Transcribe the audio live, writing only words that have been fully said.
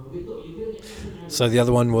So the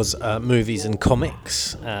other one was movies and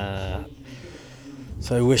comics.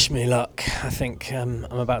 So wish me luck. I think I'm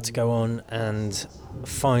about to go on and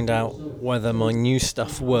find out whether my new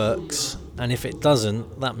stuff works. And if it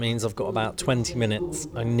doesn't, that means I've got about 20 minutes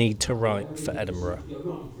I need to write for Edinburgh.